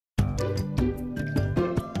The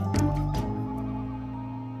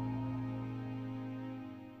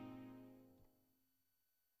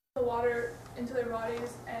water into their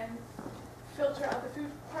bodies and filter out the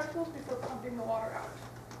food particles before pumping the water out.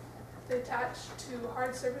 They attach to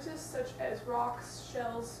hard surfaces such as rocks,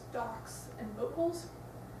 shells, docks, and boat holes.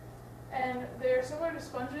 And they're similar to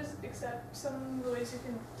sponges, except some of the ways you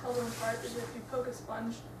can tell them apart is if you poke a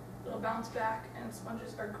sponge, it'll bounce back, and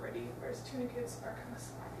sponges are gritty, whereas tunicates are kind of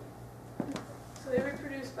slimy. So they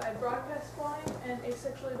reproduce by broadcast flying and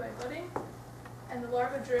asexually by budding, and the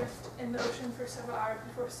larvae drift in the ocean for several hours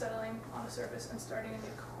before settling on a surface and starting a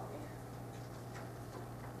new colony.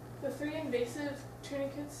 The three invasive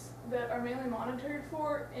tunicates that are mainly monitored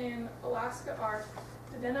for in Alaska are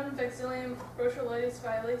Didenum vexillium, Brocholides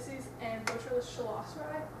violaces, and Brochurus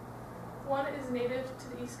chalosri. One is native to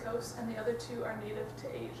the East Coast, and the other two are native to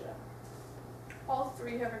Asia. All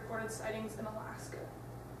three have recorded sightings in Alaska.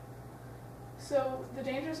 So the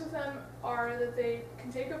dangers with them are that they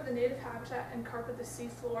can take over the native habitat and carpet the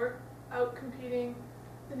seafloor, out-competing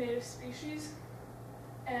the native species.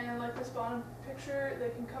 And like this bottom picture, they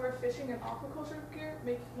can cover fishing and aquaculture gear,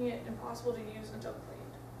 making it impossible to use until cleaned.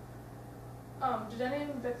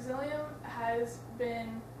 Didenum vexillium has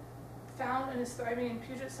been found and is thriving in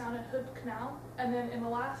Puget Sound and Hood Canal, and then in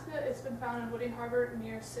Alaska it's been found in Woody Harbor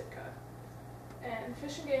near Sitka. And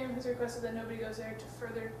Fish and Game has requested that nobody goes there to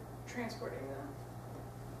further transporting them.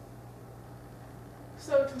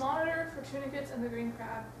 So to monitor for tunicates and the green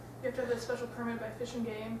crab, you have to have a special permit by Fish and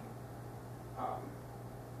Game.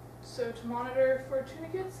 So to monitor for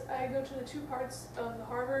tunicates, I go to the two parts of the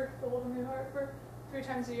harbor, the Old and New Harbor, 3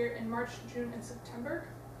 times a year in March, June, and September.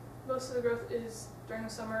 Most of the growth is during the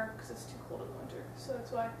summer because it's too cold in the winter. So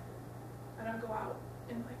that's why I don't go out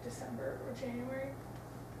in like December or January.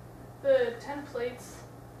 The 10 plates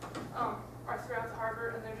are throughout the harbor,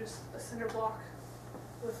 and they're just a cinder block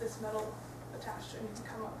with this metal attached to it, and you can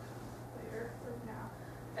come up later or now.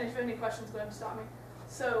 And if you have any questions, go ahead and stop me.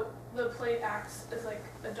 So the plate acts as like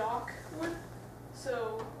a dock would,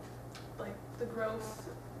 so like the growth.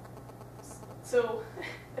 So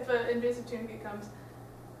if an invasive tunicate comes,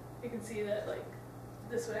 you can see that like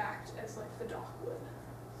this would act as like the dock would.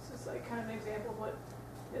 So it's like kind of an example of what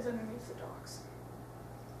is underneath the docks.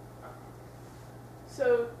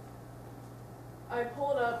 So I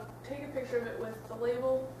pull it up, take a picture of it with the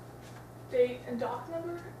label, date, and dock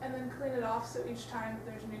number, and then clean it off so each time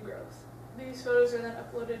there's new growth. These photos are then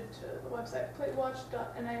uploaded to the website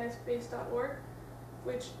platewatch.nisbase.org,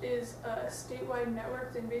 which is a statewide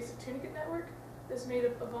network, the Invasive Tunicate Network, that's made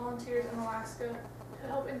up of volunteers in Alaska to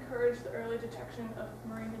help encourage the early detection of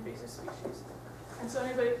marine invasive species. And so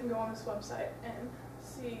anybody can go on this website and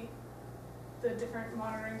see the different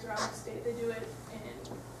monitorings around the state. They do it in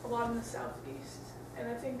a lot in the southeast, and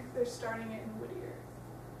I think they're starting it in Whittier.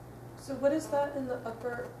 So what is that in the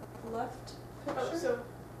upper left picture? Oh, so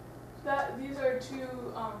these are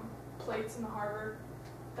two plates in the harbor.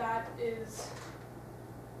 That is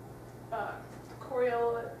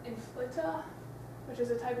Coriella inflata, which is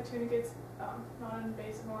a type of tunicates, not an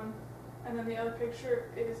invasive one. And then the other picture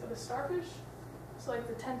is of a starfish. So like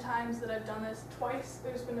the 10 times that I've done this, twice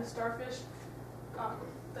there's been a starfish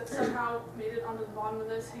that somehow made it onto the bottom of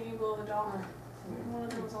this, hanging below the dock. One of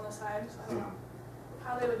them was on the side, so I don't know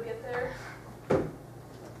how they would get there.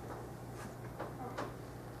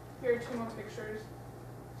 Here are 2 more pictures,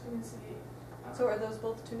 so you can see. So are those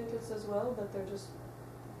both tunicates as well, but they're just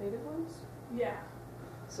native ones? Yeah.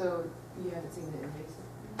 So you haven't seen the invasive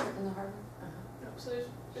in the harbor? No, so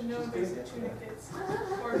there's no invasive tunicates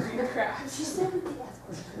or green crabs. She said with the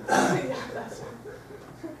ask Yeah, that's right.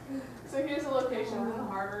 So here's the locations in the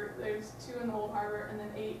harbor. There's 2 in the old harbor and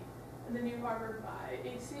then 8 in the new harbor by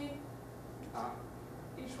AC.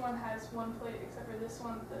 Each one has 1 plate except for this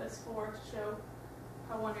one that has 4 to show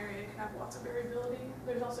how one area can have lots of variability.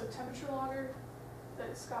 There's also a temperature logger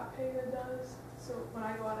that Scott Pega does. So when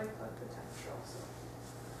I go out, I collect the temperature also.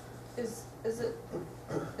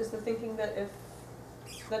 Is the thinking that it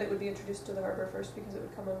would be introduced to the harbor first because it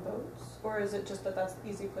would come on boats, or is it just that that's the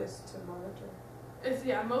easy place to monitor? It's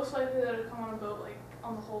most likely that it would come on a boat, like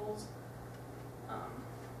on the holes,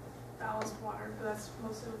 ballast water, but that's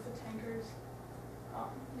mostly with the tankers.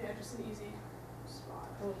 Just an easy spot.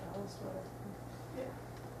 Oh, ballast water. Yeah.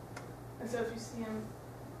 And so if you see them,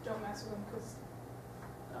 don't mess with them because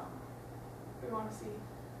we want to see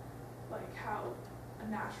like how a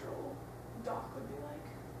natural dock would be like.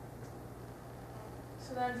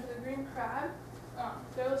 So then for the green crab,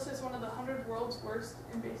 they're listed as one of the 100 world's worst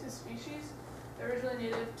invasive species. They're originally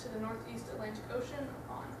native to the northeast Atlantic Ocean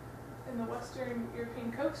in the western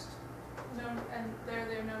European coast, and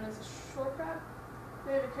they're known as a shore crab.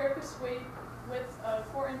 They have a carapace width of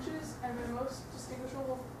 4 inches, and they're most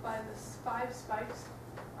distinguishable by the 5 spikes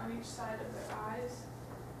on each side of their eyes.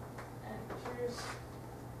 And here's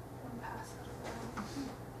one pass out of that.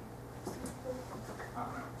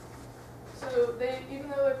 So they, even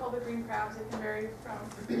though they're called the green crabs, they can vary from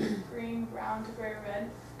green, brown to gray or red,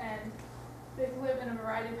 and they can live in a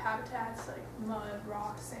variety of habitats like mud,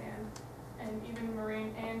 rock, sand, and even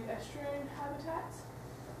marine and estuarine habitats.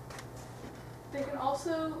 They can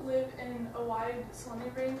also live in a wide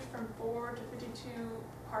salinity range from 4 to 52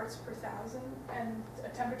 parts per thousand, and a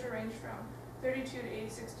temperature range from 32 to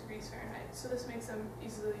 86 degrees Fahrenheit. So this makes them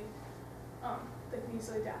easily, they can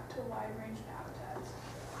easily adapt to a wide range of habitats.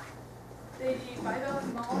 They eat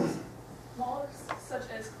bivalve mollusks such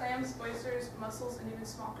as clams, oysters, mussels, and even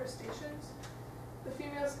small crustaceans. The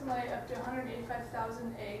females can lay up to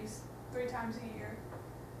 185,000 eggs 3 times a year,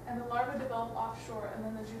 and the larvae develop offshore, and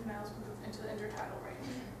then the juveniles move into the intertidal range.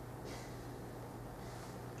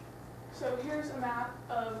 So here's a map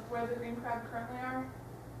of where the green crab currently are.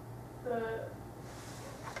 The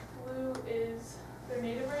blue is their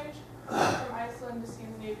native range, from Iceland to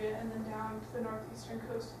Scandinavia, and then down to the northeastern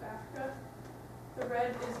coast of Africa. The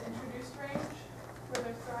red is introduced range, where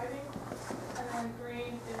they're thriving, and then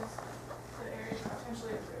green is the area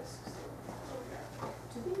potentially at risk. So,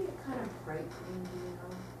 Do they get kind of bright green, do you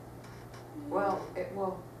know? Well,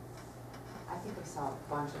 I think I saw a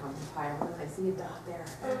bunch of them in Pyro, and I see a dot there.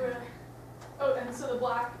 oh, really? Oh, and so the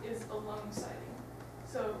black is a lone sighting.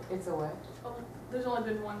 So It's a what? there's only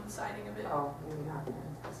been one sighting of it. Oh, maybe not then,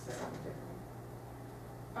 this is something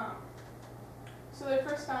different. So they were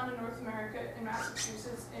first found in North America in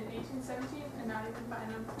Massachusetts in 1817, and now you can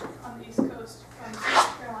find them on the East Coast from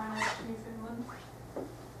South Carolina to Newfoundland.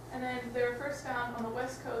 And then they were first found on the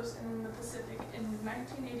West Coast and in the Pacific in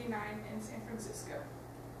 1989 in San Francisco.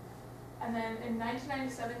 And then in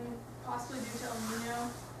 1997, possibly due to El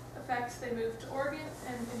Nino effects, they moved to Oregon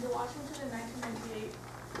and into Washington in 1998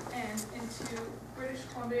 and into British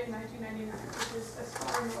Columbia in 1999, which is as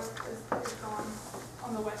far north as they've gone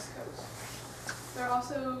on the West Coast. They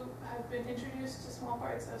also have been introduced to small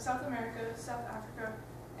parts of South America, South Africa,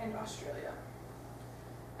 and Australia.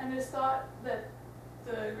 And it is thought that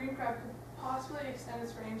the green crab could possibly extend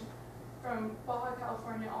its range from Baja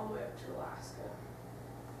California all the way up to Alaska.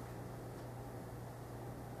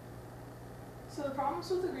 So the problems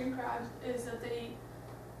with the green crabs is that they eat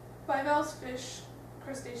bivalves, fish,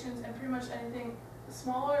 crustaceans, and pretty much anything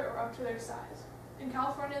smaller or up to their size. In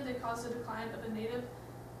California, they caused the decline of a native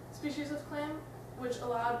species of clam, which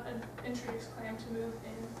allowed an introduced clam to move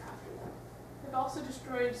in after them. They've also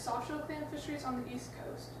destroyed softshell clam fisheries on the East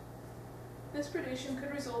Coast. This predation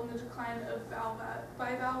could result in the decline of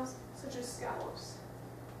bivalves such as scallops.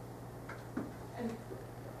 And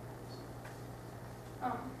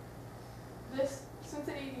since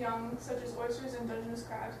they eat young, such as oysters and Dungeness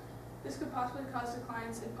crabs, this could possibly cause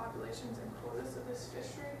declines in populations and quotas of this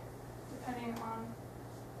fishery, depending on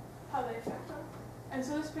how they affect them. And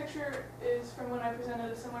so this picture is from when I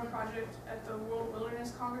presented a similar project at the World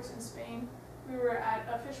Wilderness Congress in Spain. We were at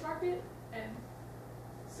a fish market, and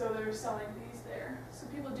so they were selling these there. So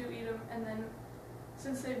people do eat them, and then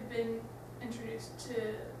since they've been introduced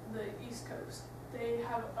to the East Coast, they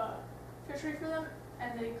have a fishery for them,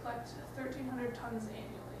 and they collect 1,300 tons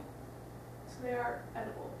annually. So they are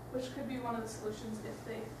edible, which could be one of the solutions if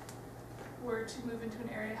they were to move into an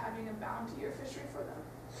area having a bounty or fishery for them.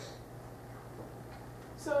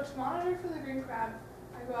 So to monitor for the green crab,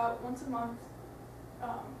 I go out once a month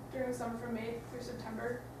during the summer from May through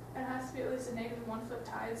September, and it has to be at least a -1 foot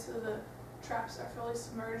tide so the traps are fully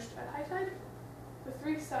submerged at high tide. The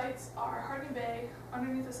 3 sites are Harding Bay,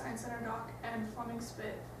 underneath the Science Center dock, and Fleming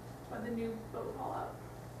Spit by the new boat haul out.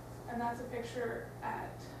 And that's a picture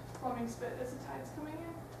at Fleming Spit as the tide's coming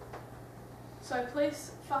in. So I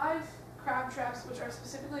place 5 crab traps which are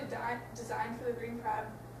specifically designed for the green crab,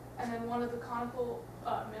 and then one of the conical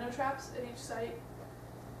minnow traps at each site.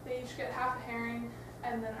 They each get half a herring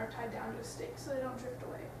and then are tied down to a stake so they don't drift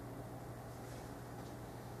away.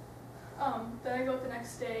 Then I go up the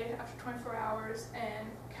next day after 24 hours and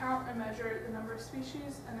count and measure the number of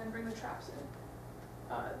species and then bring the traps in.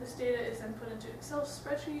 This data is then put into an Excel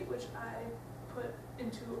spreadsheet, which I put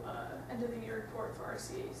into end of the year report for our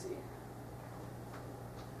CAC.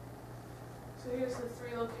 So here's the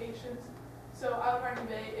 3 locations. So out of Harding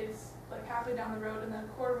Bay is like halfway down the road and then a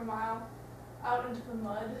quarter of a mile out into the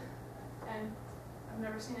mud, and I've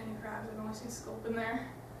never seen any crabs, I've only seen sculpin there.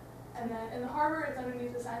 And then in the harbor, it's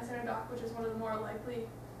underneath the Science Center dock, which is one of the more likely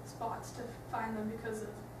spots to find them because of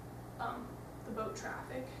the boat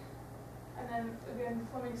traffic. And then again,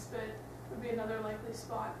 Fleming Spit would be another likely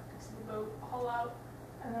spot because of the boat haul out,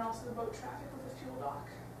 and then also the boat traffic with the fuel dock.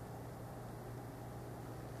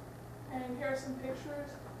 And here are some pictures.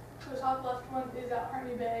 So the top left one is at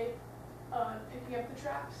Hartney Bay, picking up the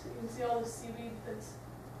traps. You can see all the seaweed that's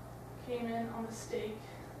came in on the stake.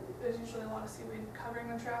 There's usually a lot of seaweed covering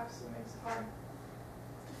the traps, so it makes it hard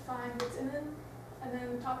to find what's in them. And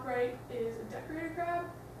then the top right is a decorator crab.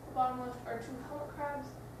 The bottom left are 2 helmet crabs,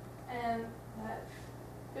 and that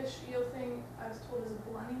fish eel thing I was told is a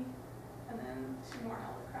blenny, and then 2 more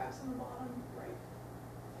helmet crabs on the bottom right.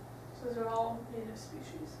 So those are all native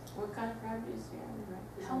species. What kind of crab do you see on the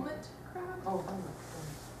right? Helmet crab. Oh, helmet.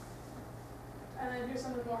 And then here's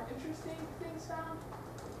some of the more interesting things found.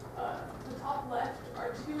 The top left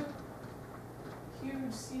are 2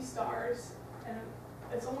 huge sea stars, and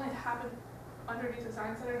it's only happened underneath the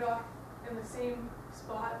Science Center dock in the same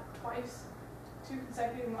spot twice, 2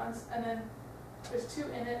 consecutive months, and then there's 2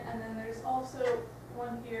 in it, and then there's also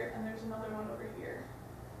one here, and there's another one over here,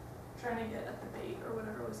 trying to get at the bait or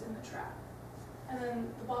whatever was in the trap. And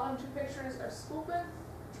then the bottom 2 pictures are sculpin,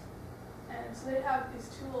 and so they have these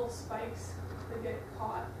 2 little spikes that get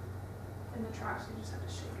caught in the trap, so you just have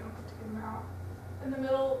to shake them to get them out. In the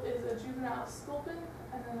middle is a juvenile sculpin,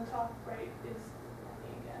 and then the top right is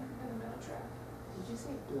Lenny again in the middle trap. Did you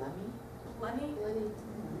say Blemmy? Lenny? Lenny.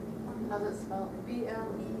 How's it spelled? Blenny. Yeah,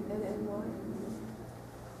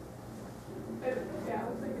 it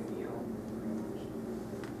looks like an eel.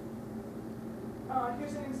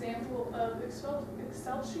 Here's an example of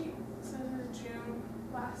Excel sheet. So this is June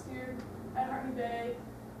last year at Hartney Bay.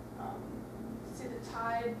 See the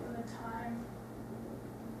tide and the time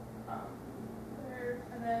there,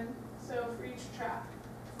 and then so for each trap.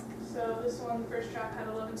 So this one, the first trap had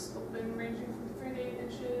 11 sculpin ranging from 3 to 8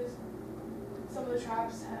 inches. Some of the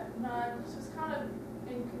traps had none, so it's kind of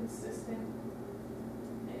inconsistent.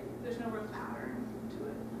 There's no real pattern to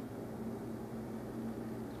it.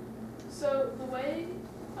 So the way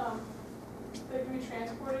they can be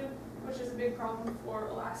transported, which is a big problem for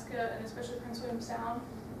Alaska and especially Prince William Sound,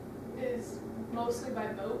 is mostly by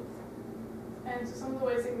boat. And so some of the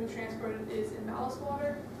ways they can be transported is in ballast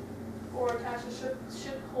water or attached to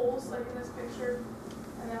ship hulls like in this picture,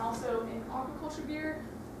 and then also in aquaculture gear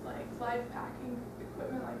like live packing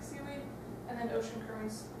equipment like seaweed, and then ocean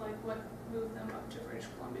currents like what move them up to British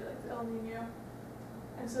Columbia like the El Nino.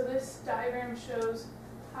 And so this diagram shows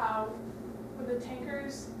how when the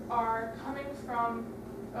tankers are coming from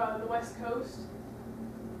the west coast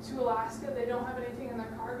to Alaska, they don't have anything in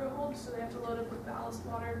their cargo hold, so they have to load up with ballast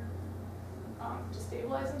water to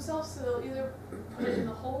stabilize themselves. So they'll either put it in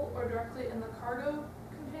the hull or directly in the cargo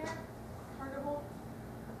container, cargo hold.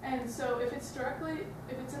 And so if it's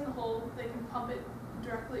in the hull, they can pump it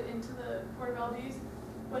directly into the Port of Valdez.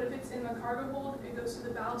 But if it's in the cargo hold, it goes to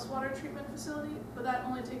the ballast water treatment facility, but that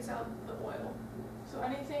only takes out the oil. So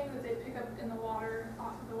anything that they pick up in the water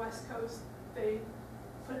off of the west coast, they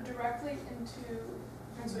put it directly into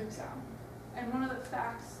Prince William Sound. And one of the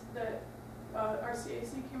facts that our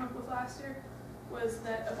CAC came up with last year was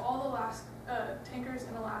that of all the tankers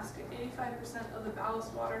in Alaska, 85% of the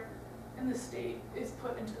ballast water in the state is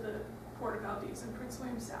put into the Port of Valdez in Prince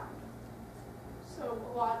William Sound. So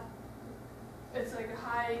it's like a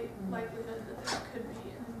high likelihood that there could be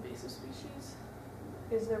an invasive species.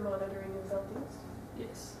 Is there monitoring in Valdez?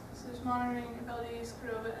 Yes. So there's monitoring in Valdez,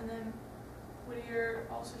 Cordova, and then Whittier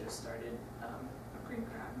also just started a green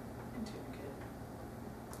crab in tunicate.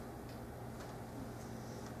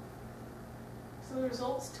 So the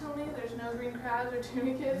results tell me there's no green crabs or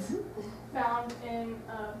tunicates found in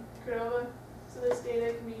Cordova. So this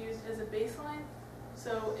data can be used as a baseline.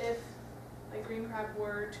 So if like green crab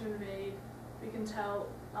were to invade, we can tell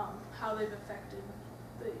how they've affected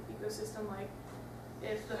the ecosystem. Like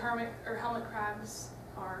if the helmet crabs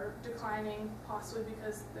are declining, possibly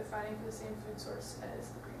because they're fighting for the same food source as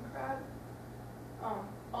the green crab.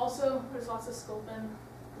 Also, there's lots of sculpin.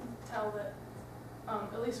 You can tell that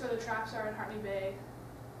at least where the traps are in Hartney Bay,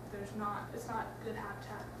 it's not good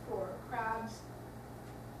habitat for crabs.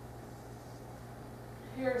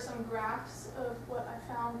 Here are some graphs of what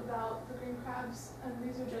I found about the green crabs, and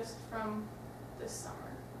these are just from this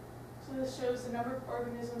summer. So this shows the number of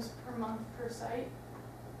organisms per month per site.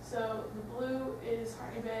 So the blue is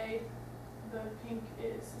Hartney Bay, the pink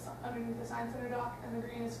is underneath the Science Center dock, and the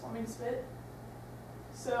green is Fleming Spit.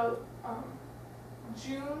 So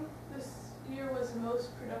June this year was the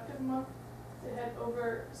most productive month. They had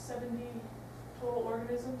over 70 total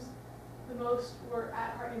organisms. The most were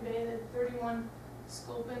at Hartney Bay. They had 31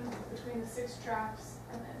 sculpin between the 6 traps,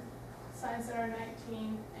 and then Science Center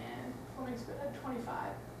 19, and Fleming Spit had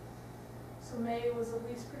 25. So May was the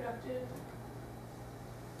least productive.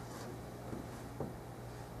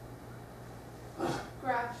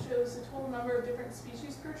 Graph shows the total number of different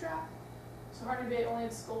species per trap. So Hardy Bay only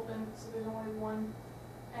had sculpin, so there's only one.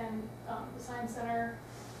 And the Science Center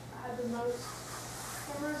had the most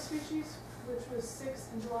number of species, which was 6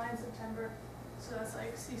 in July and September. So that's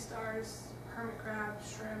like sea stars, hermit crab,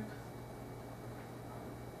 shrimp,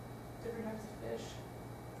 different types of fish.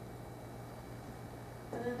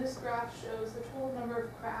 And then this graph shows the total number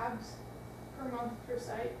of crabs per month per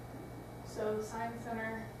site. So the Science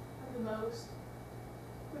Center had the most,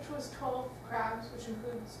 which was 12 crabs, which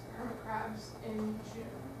includes hermit crabs in June.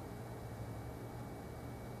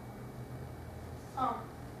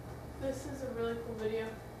 This is a really cool video.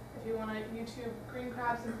 If you want to YouTube green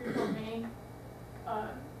crabs in Freeport, Maine,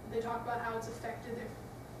 they talk about how it's affected their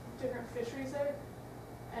different fisheries there,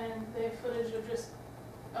 and they have footage of just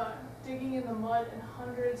digging in the mud and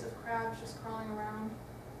hundreds of crabs just crawling around.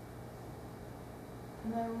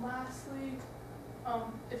 And then lastly,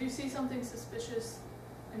 if you see something suspicious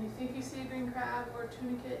and you think you see a green crab or a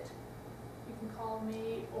tunicate, you can call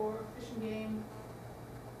me, or Fish and Game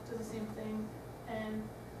does the same thing, and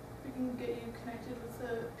we can get you connected with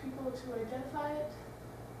the people to identify it.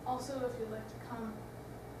 Also, if you'd like to come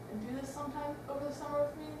and do this sometime over the summer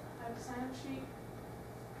with me, I have a sign-up sheet.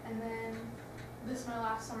 And then this is my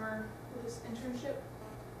last summer with this internship,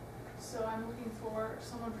 so I'm looking for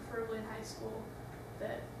someone preferably in high school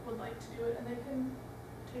that would like to do it, and they can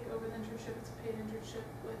take over the internship. It's a paid internship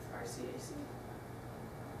with RCAC.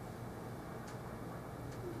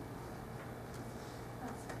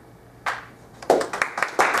 That's it.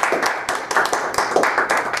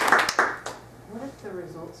 What have the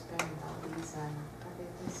results been about these, have they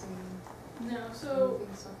been seeing No, so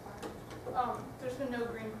anything so far? there's been no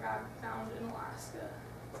green crab found in Alaska,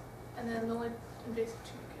 and then the only invasive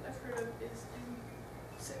tunicate I've heard of is in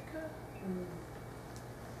Sitka.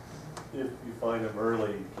 If you find them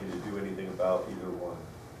early, can you do anything about either one?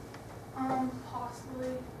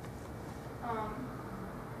 Possibly.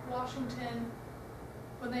 Washington,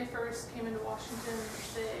 when they first came into Washington,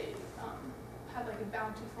 they had like a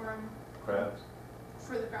bounty for them. Crabs?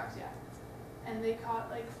 For the crabs, yeah. And they caught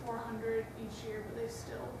like 400 each year, but they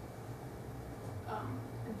still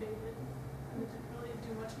invaded, and it didn't really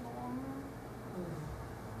do much in the long run.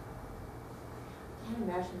 Can't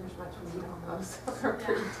imagine there's much meat on those. They're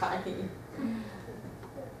pretty tiny.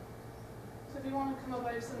 So if you want to come up, I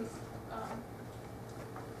have some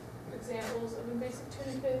examples of invasive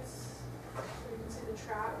tunicates. You can see the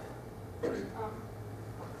trap.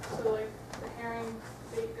 So like the herring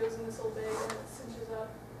bait goes in this little bag and it cinches up.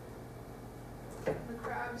 And the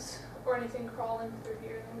crabs or anything crawling through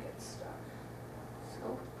here then gets stuck.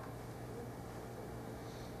 So,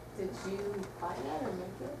 did you buy that or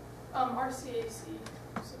make it? RCAC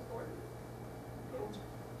supported it.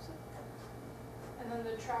 So, and then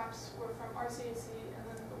the traps were from RCAC and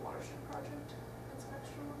then the Watershed Project had some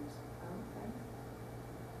extra ones. Okay.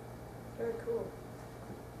 Very cool.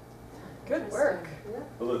 Good work. Yeah.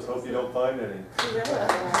 Well, let's hope you don't find any.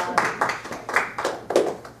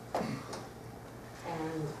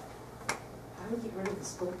 And how do you get rid of the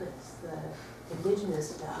sculpins, the indigenous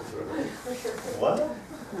stuff? What?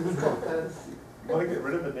 Sculpins. You want to get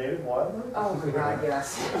rid of the native wildlife? Oh my God,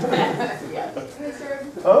 yes. Yes. Has there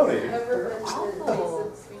Tony! ever been an Awful.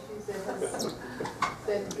 invasive species that has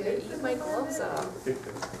been good? Eat my gloves off.